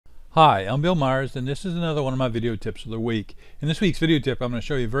Hi, I'm Bill Myers, and this is another one of my video tips of the week. In this week's video tip, I'm going to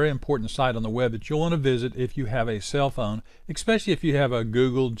show you a very important site on the web that you'll want to visit if you have a cell phone, especially if you have a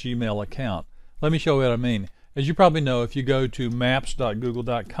Google Gmail account. Let me show you what I mean. As you probably know, if you go to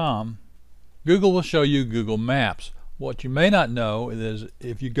maps.google.com, Google will show you Google Maps. What you may not know is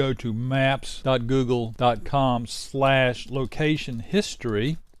if you go to maps.google.com/location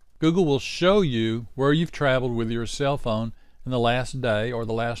history, Google will show you where you've traveled with your cell phone in the last day or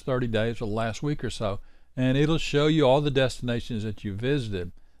the last 30 days or the last week or so, and it'll show you all the destinations that you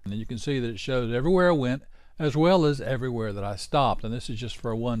visited. And you can see that it shows everywhere I went as well as everywhere that I stopped, and this is just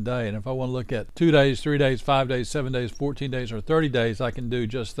for one day. And if I want to look at 2 days, 3 days, 5 days, 7 days, 14 days, or 30 days, I can do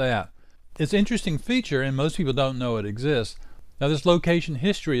just that. It's an interesting feature, and most people don't know it exists. Now, this location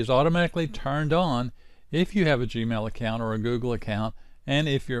history is automatically turned on if you have a Gmail account or a Google account, and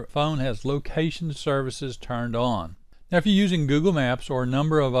if your phone has location services turned on. Now, if you're using Google Maps or a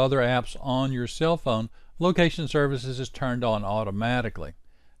number of other apps on your cell phone, location services is turned on automatically.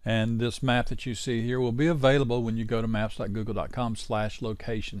 And this map that you see here will be available when you go to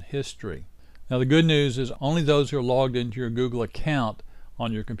maps.google.com/location history. Now, the good news is only those who are logged into your Google account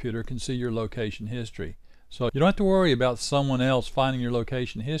on your computer can see your location history. So you don't have to worry about someone else finding your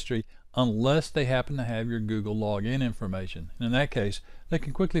location history unless they happen to have your Google login information. And in that case, they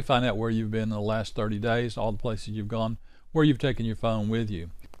can quickly find out where you've been in the last 30 days, all the places you've gone, where you've taken your phone with you.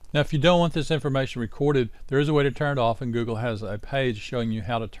 Now, if you don't want this information recorded, there is a way to turn it off, and Google has a page showing you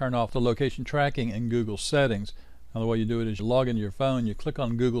how to turn off the location tracking in Google settings. Now, the way you do it is you log into your phone, you click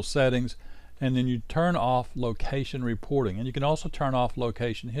on Google settings, and then you turn off location reporting. And you can also turn off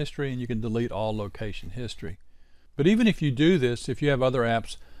location history, and you can delete all location history. But even if you do this, if you have other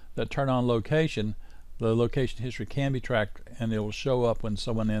apps that turn on location, the location history can be tracked, and it will show up when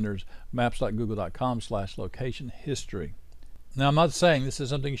someone enters maps.google.com/location history. Now, I'm not saying this is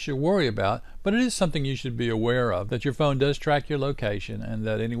something you should worry about, but it is something you should be aware of, that your phone does track your location, and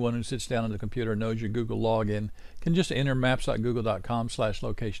that anyone who sits down on the computer and knows your Google login can just enter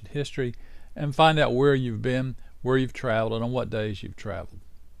maps.google.com/location history and find out where you've been, where you've traveled, and on what days you've traveled.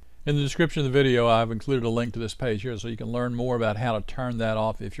 In the description of the video, I've included a link to this page here so you can learn more about how to turn that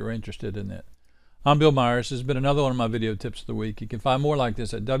off if you're interested in it. I'm Bill Myers. This has been another one of my video tips of the week. You can find more like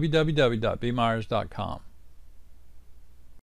this at www.bmyers.com.